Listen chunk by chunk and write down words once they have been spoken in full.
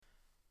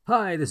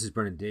Hi, this is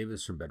Brennan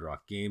Davis from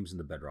Bedrock Games and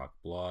the Bedrock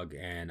blog,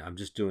 and I'm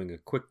just doing a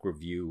quick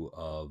review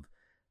of,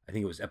 I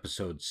think it was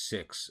episode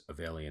 6 of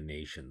Alien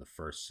Nation, The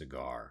First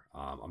Cigar.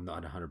 I'm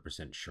not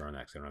 100% sure on that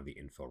because I don't have the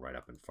info right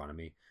up in front of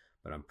me,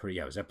 but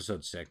it was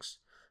episode 6.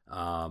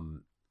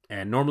 Um,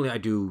 and normally I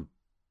do,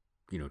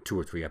 2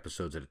 or 3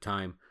 episodes at a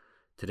time.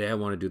 Today I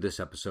want to do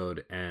this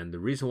episode, and the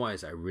reason why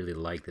is I really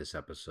like this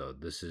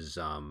episode.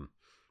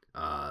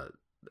 Uh,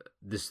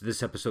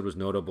 this episode was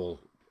notable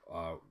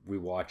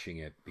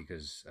rewatching it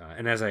because,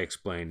 and as I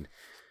explained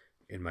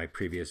in my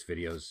previous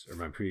videos or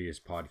my previous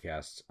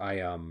podcasts,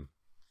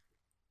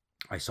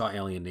 I saw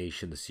Alien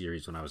Nation the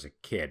series when I was a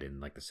kid in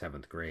like the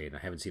 7th grade, and I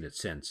haven't seen it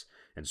since,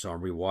 and so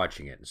I'm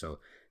rewatching it, and so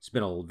it's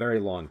been a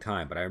very long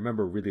time. But I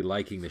remember really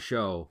liking the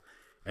show,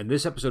 and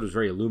this episode was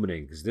very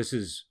illuminating because this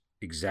is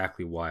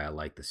exactly why I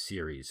like the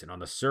series. And on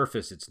the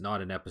surface, it's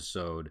not an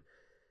episode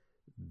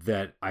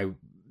that I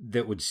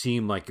that would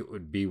seem like it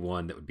would be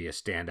one that would be a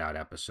standout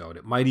episode.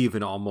 It might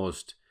even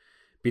almost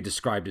be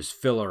described as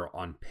filler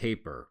on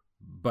paper,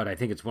 but I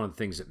think it's one of the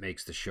things that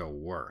makes the show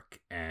work.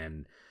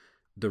 And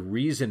the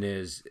reason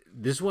is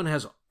this one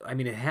has, I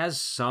mean, it has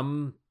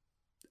some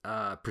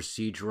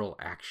procedural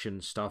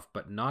action stuff,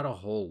 but not a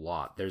whole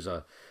lot. There's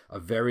a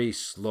very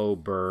slow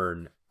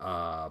burn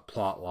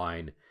plot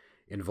line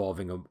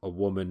involving a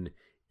woman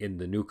in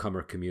the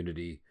newcomer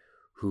community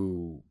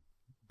who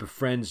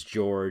befriends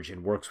George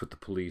and works with the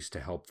police to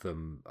help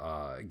them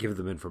give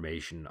them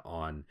information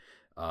on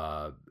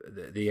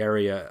the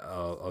area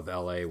of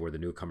LA where the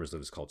newcomers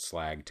live is called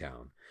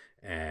Slagtown,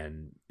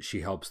 and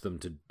she helps them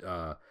to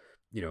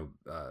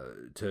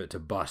to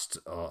bust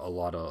a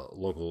lot of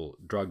local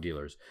drug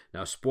dealers.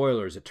 Now,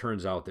 spoilers: it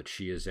turns out that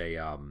she is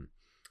a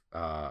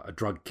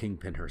drug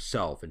kingpin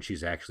herself, and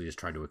she's actually just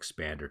trying to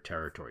expand her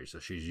territory. So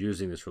she's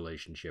using this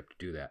relationship to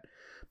do that.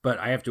 But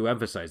I have to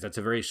emphasize that's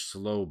a very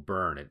slow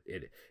burn.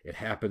 It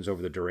happens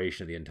over the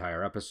duration of the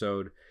entire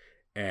episode,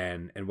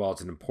 and while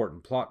it's an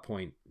important plot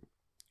point,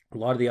 a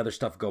lot of the other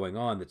stuff going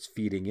on that's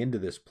feeding into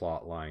this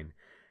plot line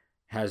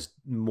has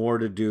more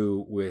to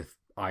do with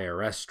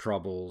IRS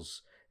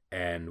troubles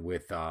and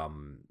with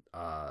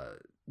a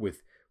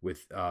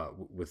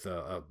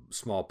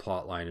small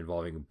plot line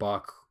involving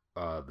Buck,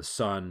 the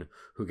son,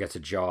 who gets a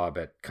job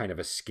at kind of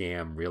a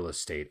scam real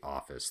estate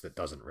office that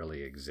doesn't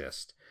really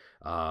exist.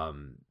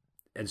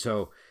 And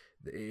so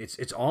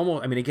it's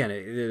almost, I mean, again,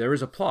 there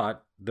is a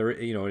plot there,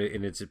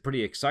 and it's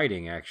pretty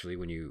exciting actually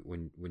when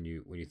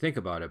you think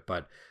about it,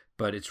 but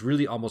it's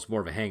really almost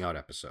more of a hangout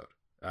episode.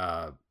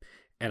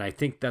 And I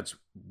think that's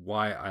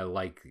why I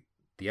like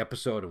the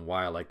episode and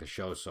why I like the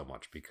show so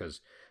much,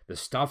 because the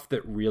stuff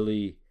that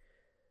really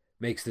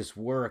makes this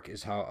work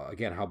is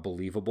how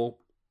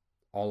believable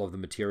all of the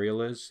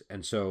material is.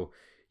 And so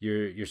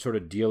you're sort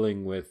of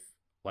dealing with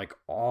like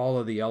all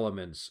of the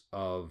elements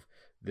of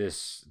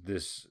this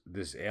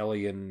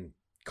alien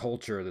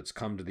culture that's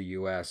come to the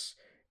US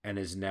and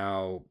is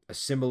now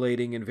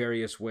assimilating in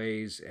various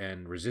ways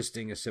and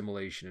resisting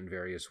assimilation in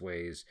various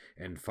ways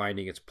and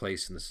finding its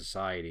place in the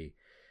society.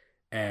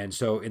 And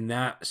so in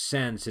that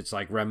sense, it's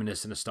like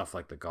reminiscent of stuff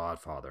like The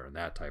Godfather and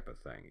that type of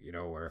thing,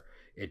 where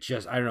it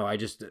just, I don't know, I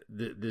just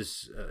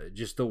this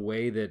just the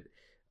way that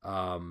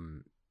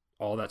um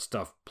all that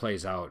stuff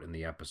plays out in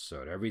the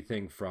episode.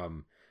 Everything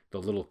from the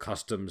little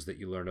customs that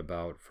you learn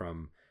about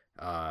from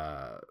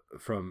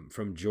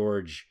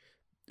George,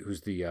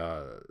 who's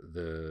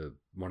the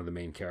one of the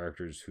main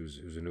characters,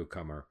 who's a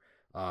newcomer,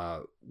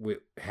 with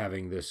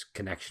having this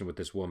connection with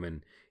this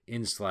woman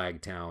in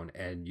Slagtown,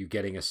 and you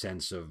getting a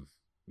sense of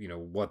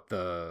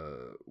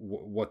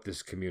what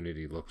this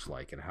community looks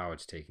like and how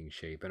it's taking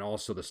shape, and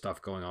also the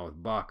stuff going on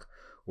with Buck,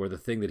 where the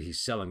thing that he's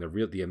selling,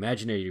 the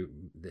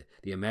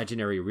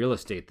imaginary real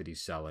estate that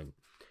he's selling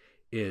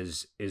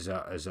is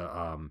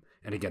a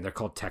and again, they're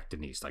called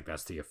Tectonese, like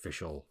that's the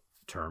official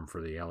term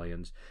for the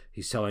aliens.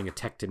 He's selling a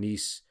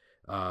Tectonese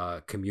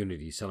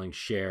community, selling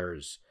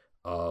shares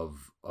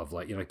of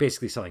like, like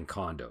basically selling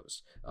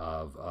condos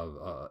of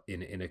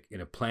in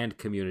a planned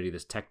community,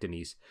 this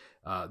Tectonese.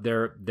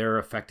 They're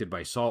affected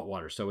by salt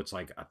water, so it's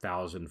like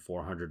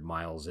 1,400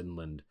 miles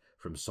inland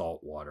from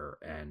salt water,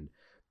 and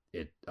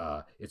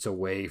it's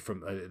away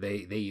from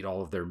they eat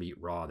all of their meat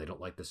raw. They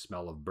don't like the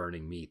smell of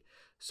burning meat,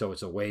 so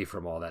it's away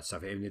from all that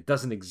stuff. I mean, it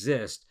doesn't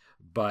exist,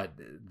 but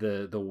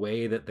the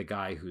way that the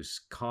guy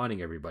who's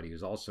conning everybody,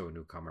 who's also a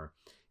newcomer,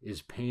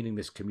 is painting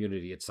this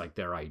community, it's like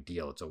their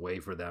ideal. It's a way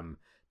for them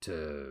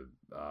to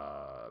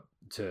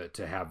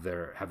have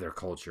their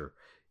culture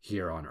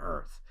here on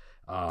Earth,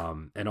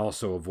 and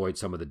also avoid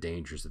some of the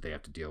dangers that they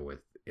have to deal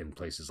with in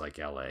places like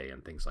LA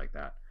and things like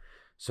that.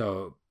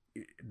 So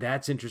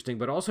that's interesting,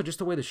 but also just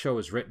the way the show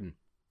is written.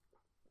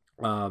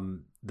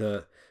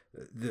 The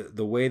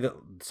way that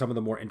some of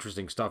the more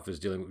interesting stuff is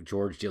dealing with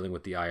George dealing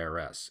with the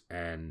IRS,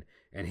 and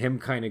him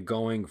kind of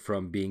going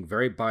from being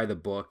very by the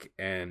book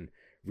and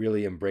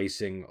really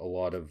embracing a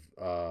lot of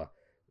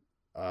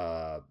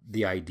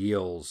the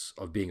ideals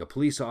of being a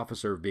police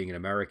officer, of being an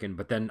American,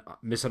 but then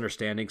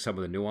misunderstanding some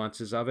of the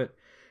nuances of it,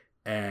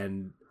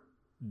 and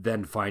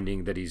then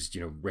finding that he's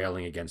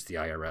railing against the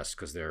IRS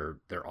because they're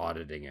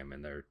auditing him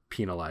and they're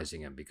penalizing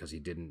him because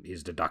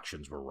his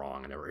deductions were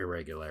wrong and there were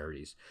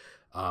irregularities.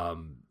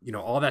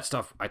 All that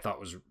stuff I thought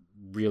was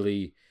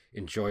really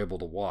enjoyable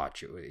to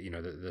watch.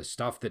 The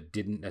stuff that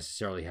didn't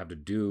necessarily have to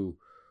do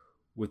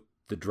with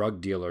the drug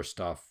dealer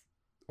stuff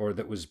or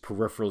that was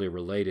peripherally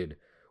related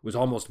was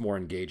almost more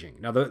engaging.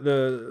 Now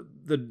the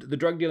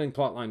drug dealing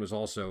plot line was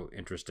also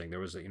interesting. There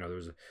was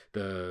the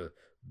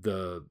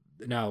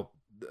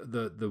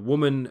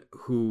woman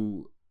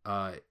who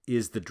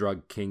is the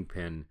drug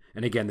kingpin,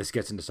 and again this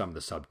gets into some of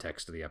the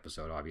subtext of the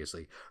episode.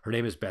 Obviously, her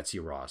name is Betsy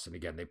Ross, and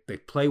again they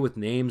play with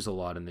names a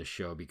lot in this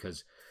show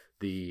because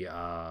the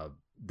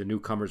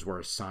newcomers were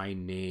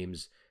assigned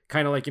names,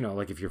 kind of like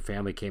if your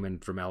family came in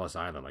from Ellis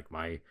Island, like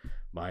my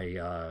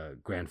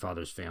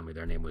grandfather's family,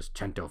 their name was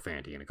Cento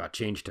Fanti, and it got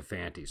changed to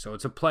Fanti. So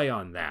it's a play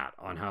on that,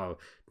 on how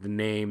the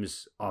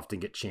names often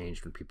get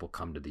changed when people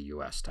come to the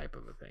U.S. type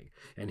of a thing.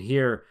 And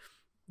here,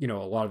 a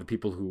lot of the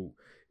people who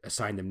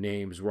assigned them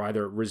names were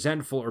either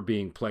resentful or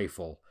being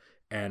playful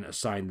and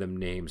assigned them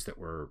names that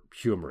were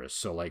humorous.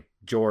 So like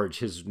George,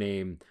 his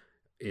name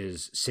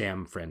is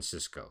Sam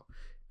Francisco,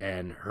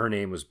 and her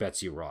name was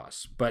Betsy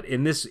Ross. But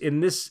in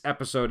this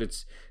episode,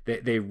 it's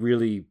they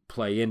really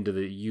play into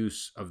the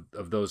use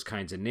of those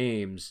kinds of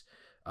names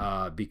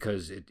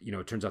because it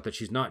turns out that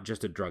she's not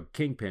just a drug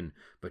kingpin,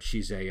 but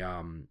she's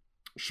an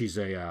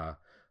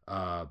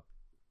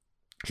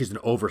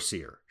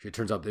overseer. It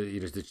turns out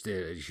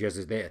that she has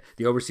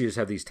the overseers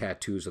have these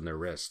tattoos on their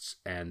wrists,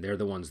 and they're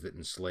the ones that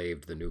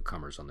enslaved the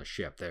newcomers on the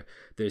ship.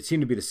 They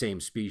seem to be the same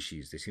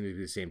species. They seem to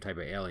be the same type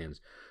of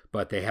aliens,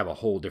 but they have a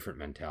whole different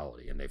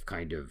mentality, and they've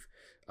kind of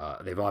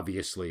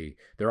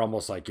they're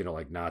almost like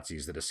like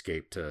Nazis that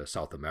escaped to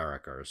South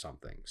America or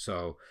something.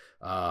 So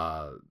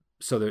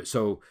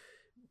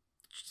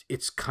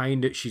it's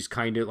she's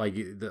kind of like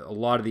a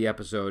lot of the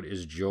episode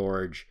is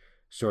George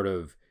sort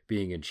of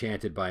being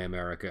enchanted by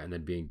America and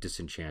then being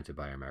disenchanted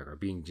by America,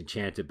 being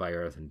enchanted by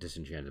Earth and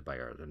disenchanted by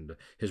Earth, and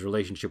his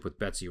relationship with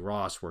Betsy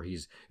Ross, where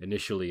he's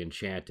initially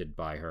enchanted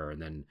by her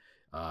and then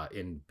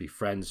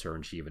befriends her,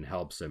 and she even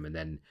helps him, and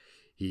then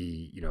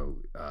he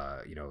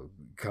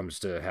comes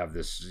to have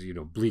this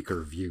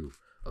bleaker view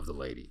of the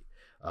lady.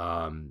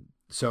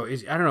 So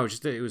I don't know,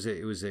 it was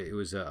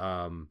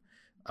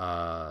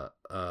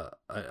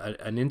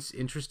an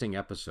interesting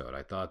episode.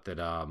 I thought that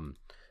I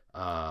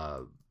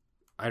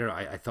don't know.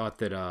 I thought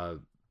that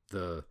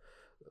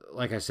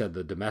like I said,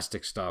 the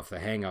domestic stuff, the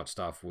hangout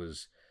stuff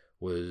was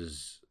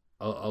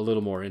a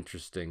little more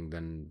interesting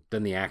than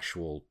the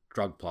actual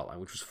drug plotline,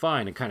 which was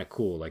fine and kind of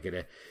cool. Like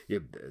the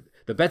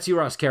Betsy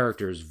Ross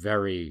character is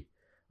very.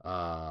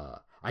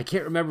 I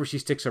can't remember if she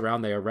sticks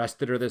around. They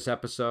arrested her this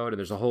episode, and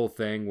there's a whole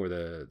thing where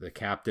the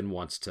captain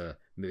wants to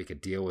make a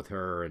deal with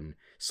her, and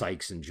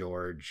Sykes and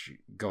George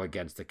go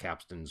against the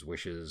captain's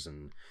wishes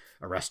and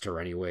arrest her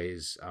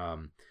anyways.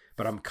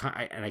 But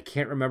I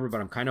can't remember,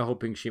 but I'm kind of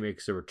hoping she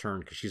makes a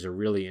return because she's a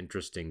really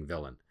interesting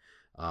villain.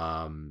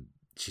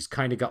 She's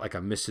kind of got like a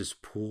Mrs.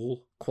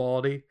 Poole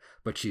quality,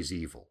 but she's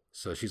evil.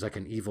 So she's like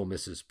an evil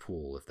Mrs.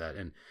 Poole,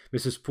 and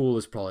Mrs. Poole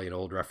is probably an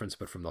old reference,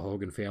 but from the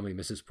Hogan Family,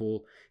 Mrs.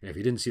 Poole. And if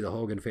you didn't see the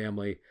Hogan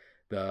Family,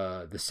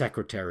 the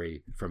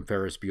secretary from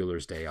Ferris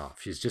Bueller's Day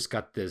Off, she's just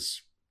got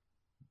this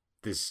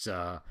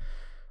I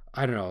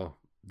don't know,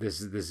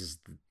 this is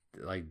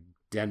like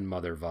den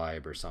mother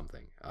vibe or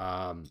something.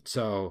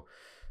 So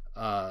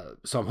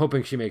I'm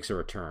hoping she makes a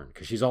return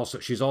because she's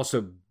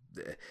also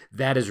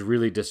that is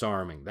really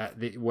disarming.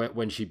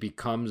 When she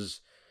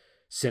becomes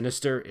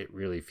sinister, it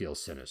really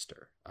feels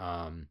sinister.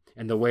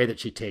 And the way that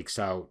she takes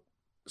out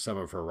some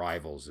of her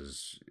rivals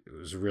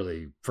was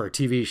really, for a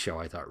TV show,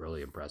 I thought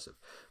really impressive.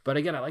 But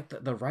again, I like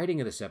the writing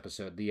of this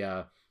episode.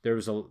 There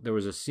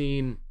was a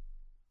scene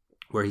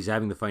where he's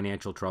having the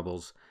financial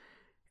troubles,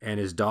 and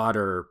his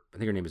daughter, I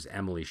think her name is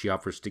Emily, she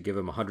offers to give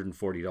him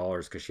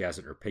 $140 because she has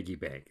it in her piggy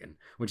bank. And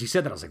when she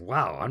said that, I was like,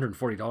 wow,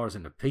 $140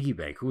 in a piggy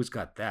bank. Who's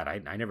got that?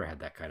 I never had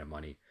that kind of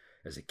money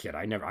as a kid.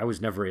 I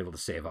was never able to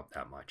save up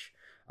that much.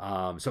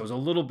 So it was a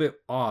little bit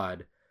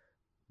odd,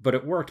 but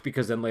it worked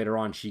because then later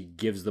on she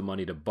gives the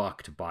money to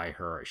Buck to buy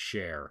her a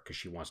share because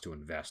she wants to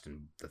invest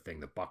in the thing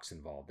that Buck's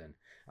involved in.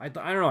 I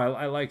don't know.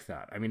 I like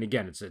that. I mean,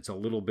 again, it's a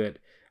little bit.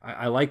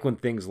 I like when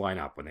things line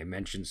up, when they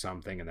mention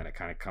something and then it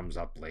kind of comes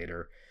up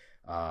later.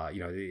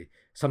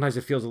 Sometimes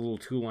it feels a little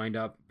too lined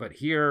up, but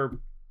here,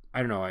 I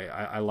don't know.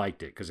 I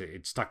liked it because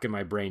it stuck in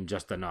my brain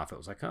just enough. It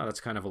was like, oh,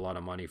 that's kind of a lot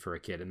of money for a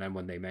kid. And then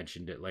when they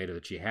mentioned it later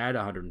that she had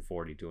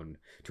 $140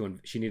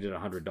 she needed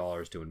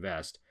 $100 to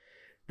invest.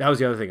 That was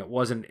the other thing. It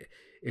wasn't.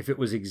 If it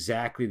was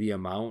exactly the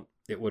amount,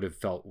 it would have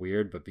felt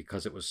weird. But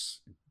because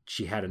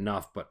she had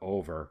enough but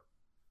over,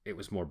 it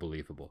was more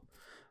believable.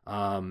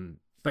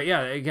 But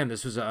yeah, again,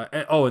 this was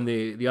and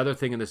the other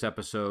thing in this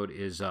episode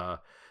is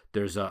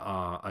there's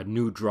a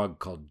new drug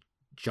called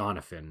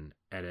Jonathan,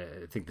 and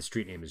I think the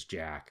street name is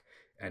Jack,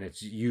 and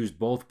it's used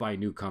both by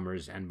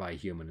newcomers and by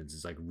humans.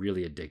 It's like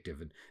really addictive,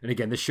 and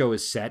again, this show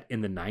is set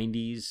in the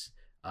 90s.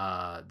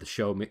 The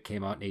show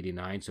came out in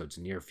 '89, so it's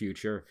near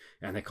future,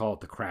 and they call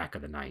it the crack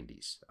of the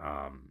 '90s.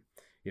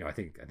 I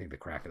think the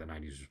crack of the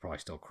 '90s was probably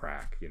still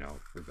crack.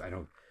 I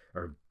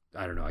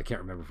don't know. I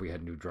can't remember if we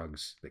had new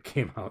drugs that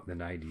came out in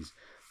the '90s,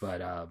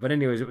 but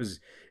anyways, it was,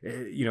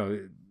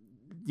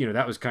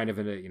 that was kind of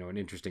an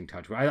interesting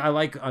touch. I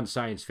like on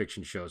science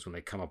fiction shows when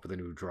they come up with a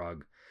new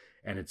drug,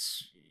 and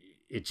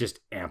it just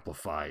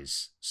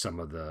amplifies some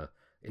of the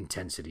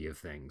intensity of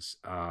things.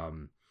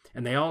 And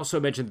they also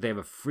mentioned that they have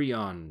a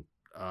freon.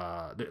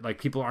 Like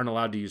people aren't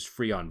allowed to use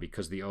freon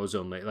because the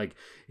ozone layer. Like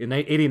in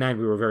 '89,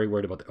 we were very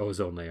worried about the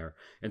ozone layer,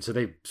 and so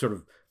they sort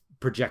of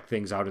project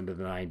things out into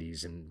the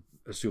 '90s and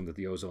assume that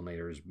the ozone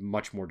layer is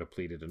much more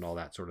depleted and all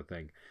that sort of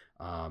thing.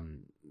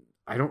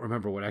 I don't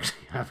remember what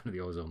actually happened to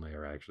the ozone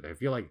layer. Actually, I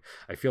feel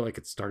like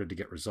it started to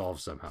get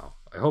resolved somehow.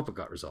 I hope it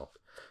got resolved,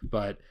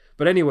 but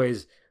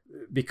anyways,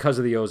 because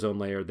of the ozone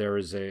layer, there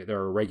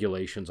are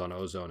regulations on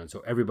ozone, and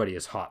so everybody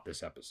is hot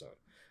this episode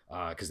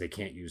because they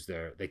can't use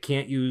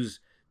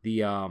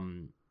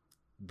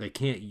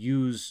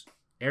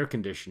air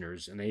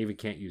conditioners, and they even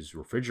can't use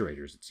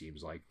refrigerators, it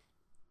seems like.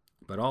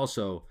 But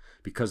also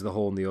because of the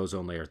hole in the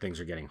ozone layer, things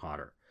are getting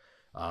hotter.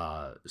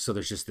 So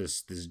there's just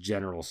this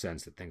general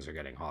sense that things are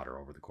getting hotter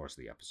over the course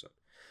of the episode.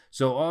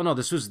 So, oh no,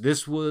 this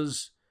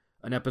was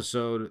an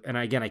episode, and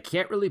again, I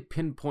can't really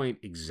pinpoint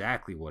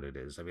exactly what it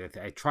is. I mean,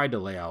 I tried to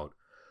lay out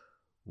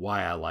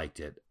why I liked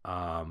it,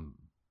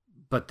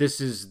 but this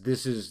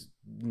is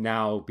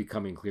now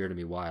becoming clear to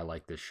me why I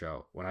like this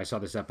show. When I saw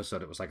this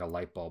episode, it was like a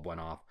light bulb went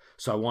off.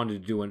 So I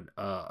wanted to do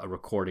a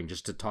recording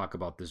just to talk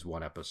about this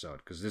one episode,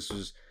 because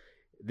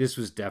this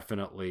was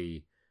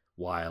definitely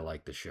why I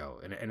like the show.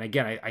 And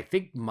again, I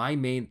think my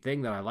main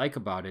thing that I like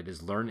about it is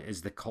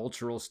the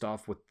cultural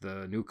stuff with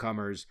the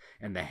newcomers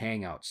and the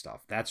hangout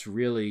stuff. That's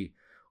really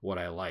what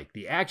I like.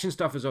 The action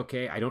stuff is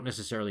okay. I don't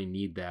necessarily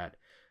need that.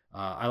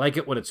 I like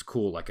it when it's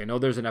cool. Like I know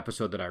there's an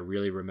episode that I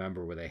really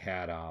remember where they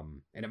had,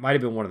 and it might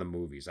have been one of the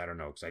movies. I don't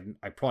know, because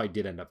I probably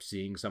did end up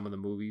seeing some of the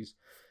movies,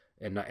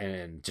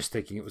 and just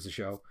thinking it was a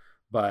show.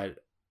 But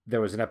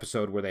there was an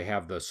episode where they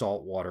have the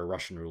saltwater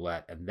Russian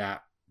roulette, and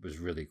that was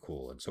really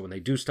cool. And so when they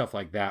do stuff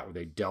like that, where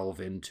they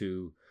delve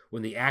into,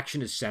 when the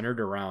action is centered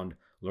around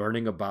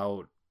learning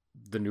about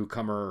the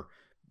newcomer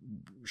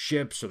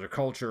ships or their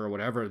culture or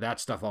whatever, that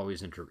stuff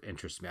always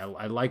interests me.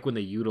 I like when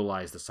they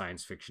utilize the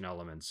science fiction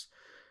elements,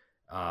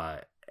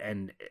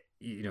 and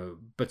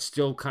but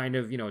still kind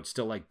of, it's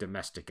still like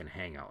domestic and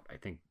hangout. I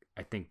think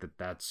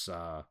that's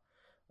I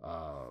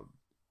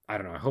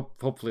don't know.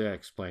 Hopefully I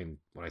explained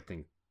what I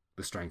think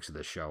the strengths of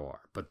this show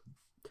are. But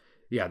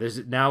yeah,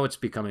 now it's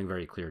becoming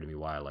very clear to me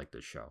why I like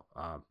this show.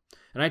 And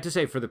I have to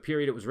say, for the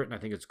period it was written, I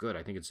think it's good.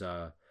 I think it's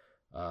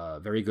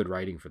very good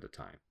writing for the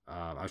time.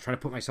 I was trying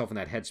to put myself in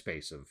that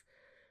headspace of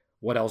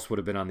what else would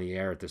have been on the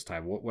air at this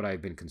time. What would I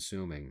have been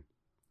consuming?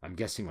 I'm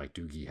guessing like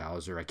Doogie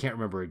Howser. I can't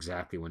remember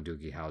exactly when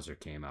Doogie Howser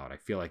came out. I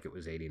feel like it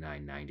was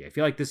 89, 90. I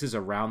feel like this is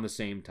around the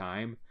same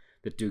time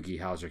that Doogie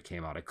Howser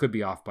came out. I could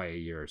be off by a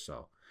year or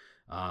so.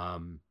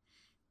 And,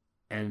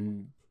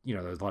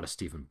 there's a lot of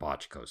Stephen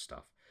Bochco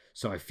stuff.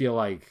 So I feel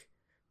like,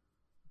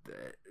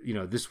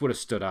 this would have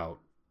stood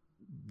out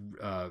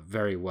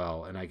very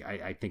well. And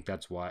I think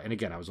that's why. And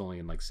again, I was only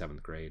in like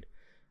 7th grade.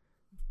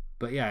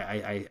 But yeah,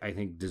 I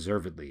think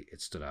deservedly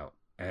it stood out.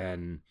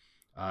 And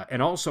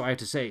also I have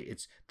to say,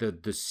 it's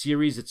the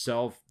series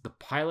itself. The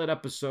pilot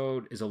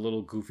episode is a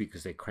little goofy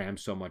because they cram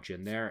so much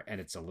in there, and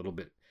it's a little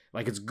bit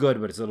like, it's good,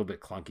 but it's a little bit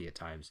clunky at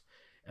times.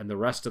 And the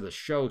rest of the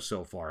show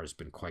so far has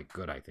been quite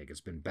good. I think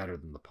it's been better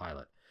than the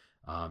pilot.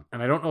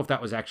 And I don't know if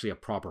that was actually a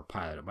proper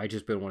pilot. It might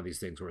just been one of these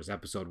things where it's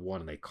episode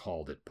 1 and they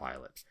called it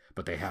pilot,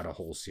 but they had a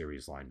whole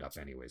series lined up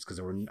anyways. Because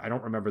I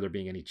don't remember there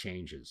being any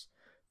changes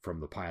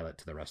from the pilot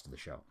to the rest of the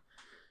show.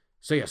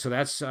 So yeah, so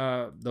that's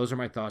those are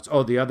my thoughts.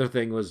 Oh, the other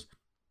thing was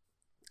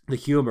the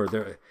humor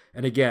there,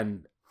 and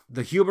again,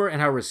 the humor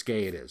and how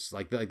risque it is.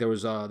 Like there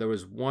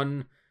was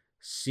one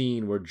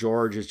scene where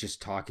George is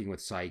just talking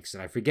with Sykes,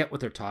 and I forget what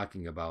they're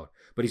talking about,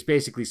 but he's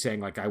basically saying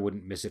like, I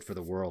wouldn't miss it for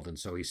the world. And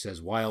so he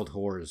says, wild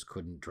whores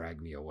couldn't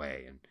drag me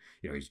away. And,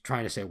 he's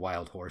trying to say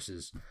wild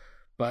horses,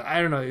 but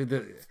I don't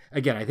know.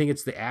 Again, I think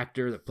it's the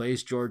actor that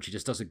plays George. He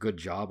just does a good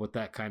job with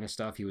that kind of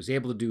stuff. He was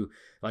able to do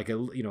like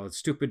a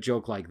stupid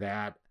joke like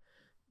that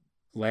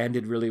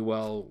landed really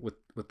well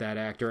with that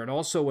actor. And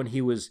also when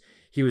he was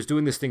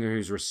doing this thing where he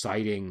was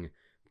reciting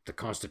the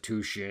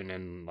Constitution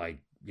and like,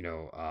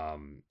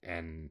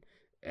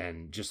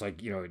 and just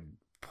like,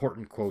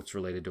 important quotes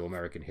related to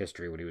American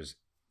history when he was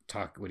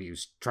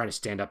trying to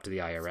stand up to the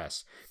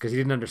IRS, because he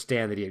didn't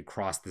understand that he had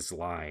crossed this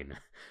line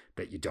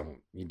that you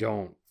don't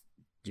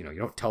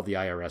tell the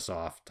IRS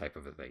off type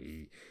of a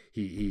thing.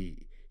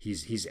 He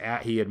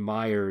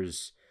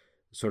admires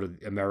sort of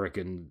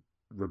American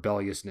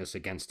rebelliousness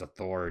against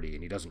authority,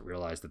 and he doesn't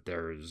realize that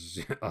there's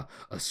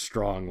a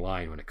strong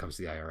line when it comes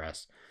to the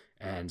IRS.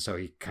 And so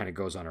he kind of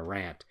goes on a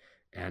rant,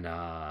 and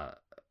I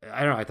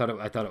don't know.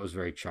 I thought it was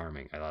very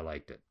charming. I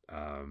liked it.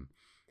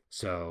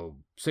 So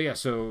yeah.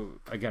 So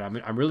again,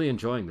 I'm really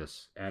enjoying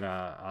this, and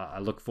I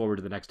look forward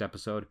to the next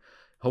episode.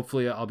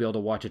 hopefully I'll be able to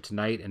watch it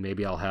tonight, and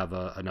maybe I'll have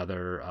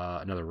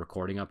another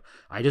recording up.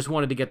 I just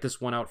wanted to get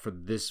this one out for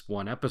this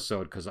one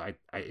episode because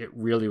it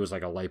really was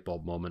like a light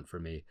bulb moment for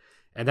me,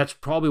 and that's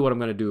probably what I'm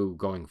going to do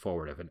going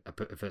forward.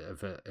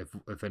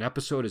 If an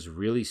episode is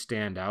really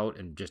stand out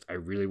and just I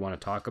really want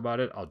to talk about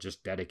it, I'll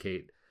just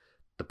dedicate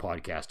the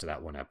podcast to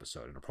that one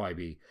episode. It'll probably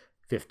be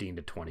 15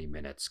 to 20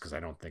 minutes because I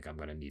don't think I'm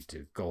going to need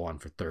to go on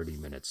for 30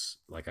 minutes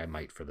like I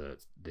might for the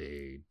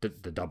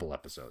double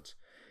episodes.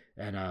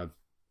 And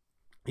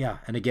yeah,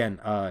 and again,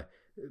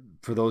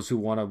 for those who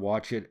want to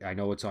watch it, I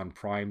know it's on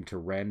Prime to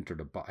rent or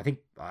to buy. I think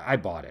I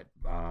bought it.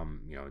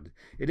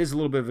 It is a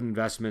little bit of an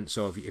investment,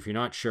 so if you're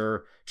not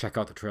sure, check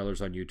out the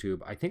trailers on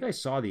YouTube. I think I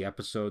saw the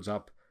episodes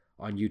up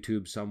on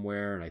YouTube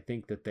somewhere, and I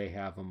think that they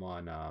have them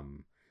on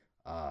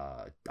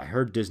I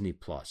heard Disney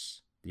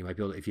Plus. You might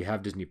be able to, if you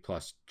have Disney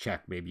Plus,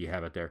 check. Maybe you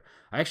have it there.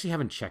 I actually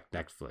haven't checked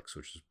Netflix,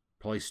 which is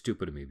probably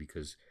stupid of me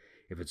because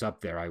if it's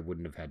up there, I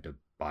wouldn't have had to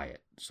buy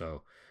it.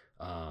 So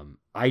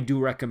I do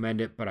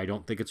recommend it, but I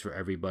don't think it's for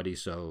everybody.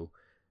 So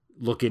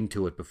look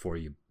into it before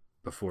you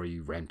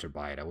rent or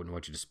buy it. I wouldn't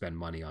want you to spend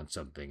money on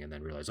something and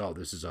then realize, oh,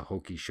 this is a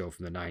hokey show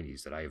from the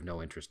 90s that I have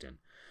no interest in.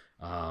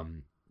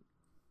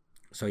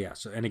 So yeah.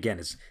 So, and again,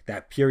 it's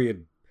that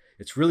period.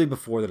 It's really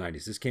before the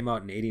 90s. This came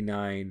out in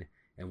 89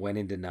 and went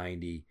into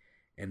 90.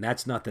 And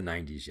that's not the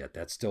 90s yet.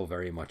 That's still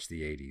very much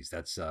the 80s.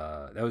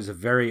 That was a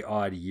very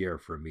odd year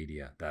for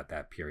media,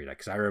 that period.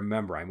 Because I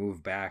remember I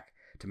moved back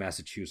to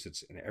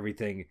Massachusetts and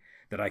everything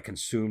that I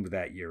consumed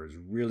that year is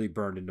really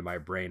burned into my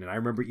brain. And I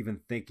remember even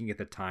thinking at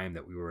the time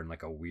that we were in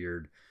like a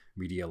weird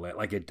media,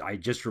 I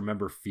just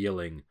remember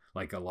feeling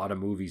like a lot of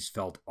movies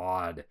felt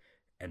odd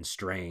and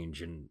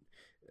strange and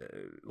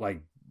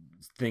like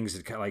things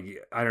that kind of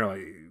like, I don't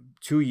know,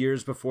 2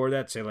 years before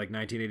that, say like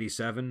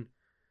 1987,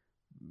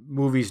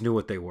 movies knew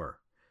what they were,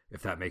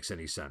 if that makes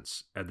any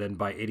sense. And then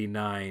by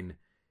 89,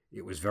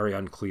 it was very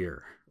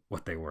unclear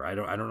what they were. I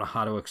don't know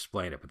how to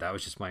explain it, but that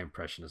was just my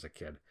impression as a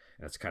kid.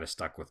 And it's kind of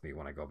stuck with me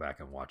when I go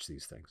back and watch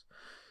these things.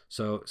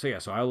 So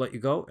I'll let you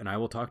go and I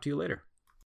will talk to you later.